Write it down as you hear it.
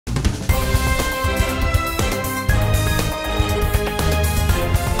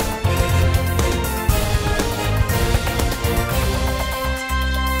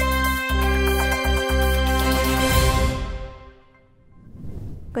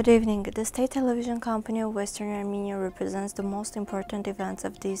Good evening. The state television company of Western Armenia represents the most important events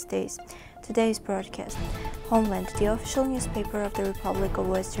of these days. Today's broadcast: Homeland, the official newspaper of the Republic of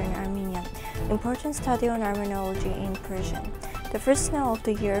Western Armenia. Important study on armenology in Persian. The first snow of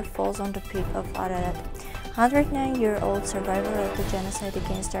the year falls on the peak of Ararat. 109-year-old survivor of the genocide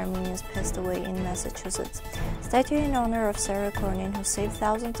against Armenians passed away in Massachusetts. Statue in honor of Sara Corning, who saved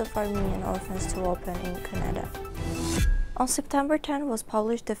thousands of Armenian orphans, to open in Canada. On September 10 was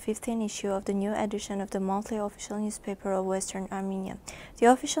published the 15th issue of the new edition of the monthly official newspaper of Western Armenia. The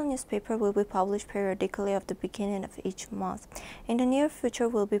official newspaper will be published periodically at the beginning of each month. In the near future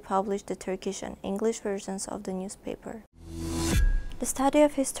will be published the Turkish and English versions of the newspaper. The study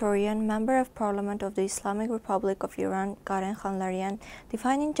of historian, Member of Parliament of the Islamic Republic of Iran, Agatangeghos,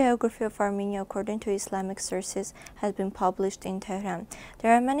 defining geography of Armenia according to Islamic sources, has been published in Tehran.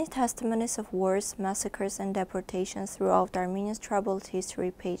 There are many testimonies of wars, massacres, and deportations throughout Armenia's troubled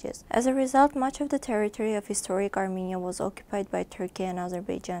history pages. As a result, much of the territory of historic Armenia was occupied by Turkey and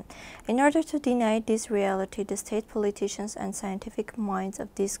Azerbaijan. In order to deny this reality, the state politicians and scientific minds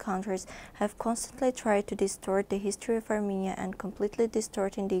of these countries have constantly tried to distort the history of Armenia and completely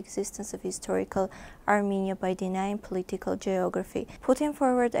distorting the existence of historical Armenia by denying political geography, putting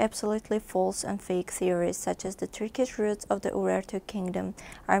forward absolutely false and fake theories such as the Turkish roots of the Urartu kingdom,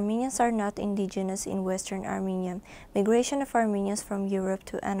 Armenians are not indigenous in Western Armenia, migration of Armenians from Europe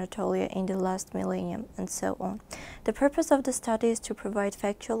to Anatolia in the last millennium, and so on. The purpose of the study is to provide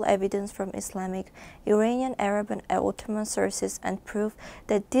factual evidence from Islamic, Iranian, Arab, and Ottoman sources and prove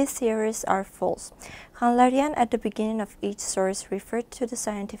that these theories are false. Khanlarian at the beginning of each source referred to the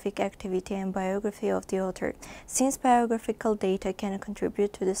scientific activity and biography of the author, since biographical data can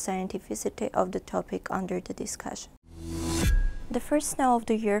contribute to the scientificity of the topic under the discussion. The first snow of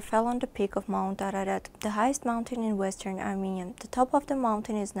the year fell on the peak of Mount Ararat, the highest mountain in Western Armenia. The top of the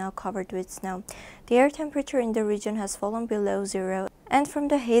mountain is now covered with snow. The air temperature in the region has fallen below zero, and from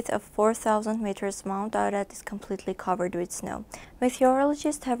the height of 4,000 meters, Mount Ararat is completely covered with snow.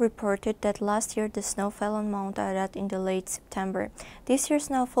 Meteorologists have reported that last year the snow fell on Mount Ararat in the late September. This year's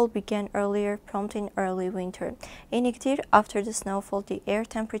snowfall began earlier, prompting early winter. In Igdir, after the snowfall, the air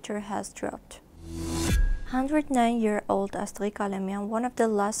temperature has dropped. 109-year-old Astrik Alemian, one of the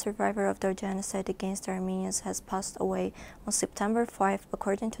last survivors of the genocide against Armenians, has passed away on September 5,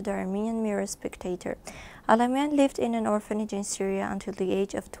 according to the Armenian Mirror Spectator. Alemian lived in an orphanage in Syria until the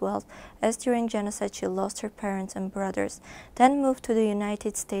age of 12, as during genocide she lost her parents and brothers, then moved to the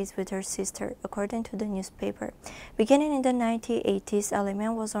United States with her sister, according to the newspaper. Beginning in the 1980s,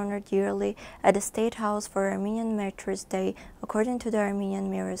 Alemian was honored yearly at the State House for Armenian Martyrs' Day, according to the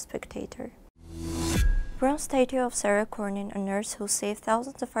Armenian Mirror Spectator. Bronze statue of Sara Corning, a nurse who saved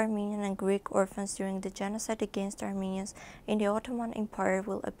thousands of Armenian and Greek orphans during the genocide against Armenians in the Ottoman Empire,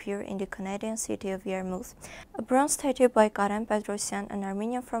 will appear in the Canadian city of Yarmouth. A bronze statue by Karen Bedrosian, an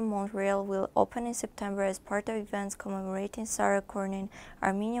Armenian from Montreal, will open in September as part of events commemorating Sara Corning,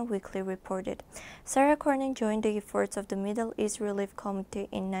 Armenian Weekly reported. Sara Corning joined the efforts of the Middle East Relief Committee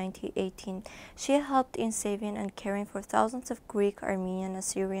in 1918. She helped in saving and caring for thousands of Greek, Armenian, and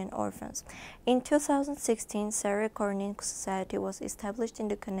Assyrian orphans. In 2016, Sara Corning Society was established in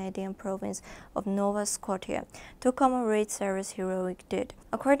the Canadian province of Nova Scotia to commemorate Sara's heroic deed.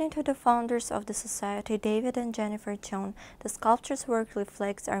 According to the founders of the society, David and Jennifer John, the sculpture's work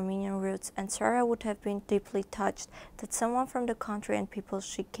reflects Armenian roots, and Sara would have been deeply touched that someone from the country and people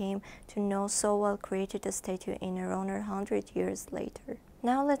she came to know so well created a statue in her honor 100 years later.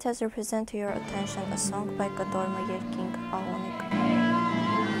 Now let us represent to your attention a song by Kadorma Yerking Ahonik.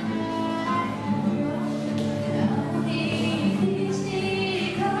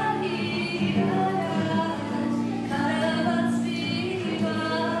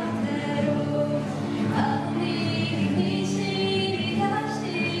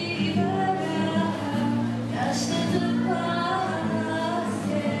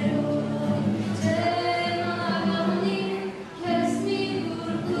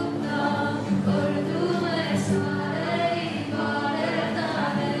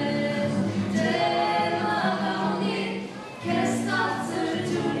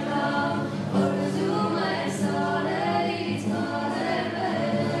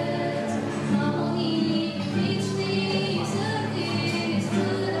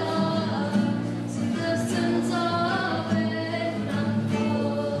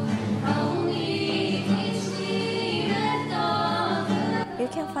 You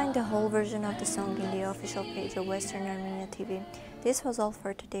can find the whole version of the song in the official page of Western Armenia TV. This was all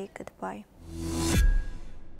for today. Goodbye.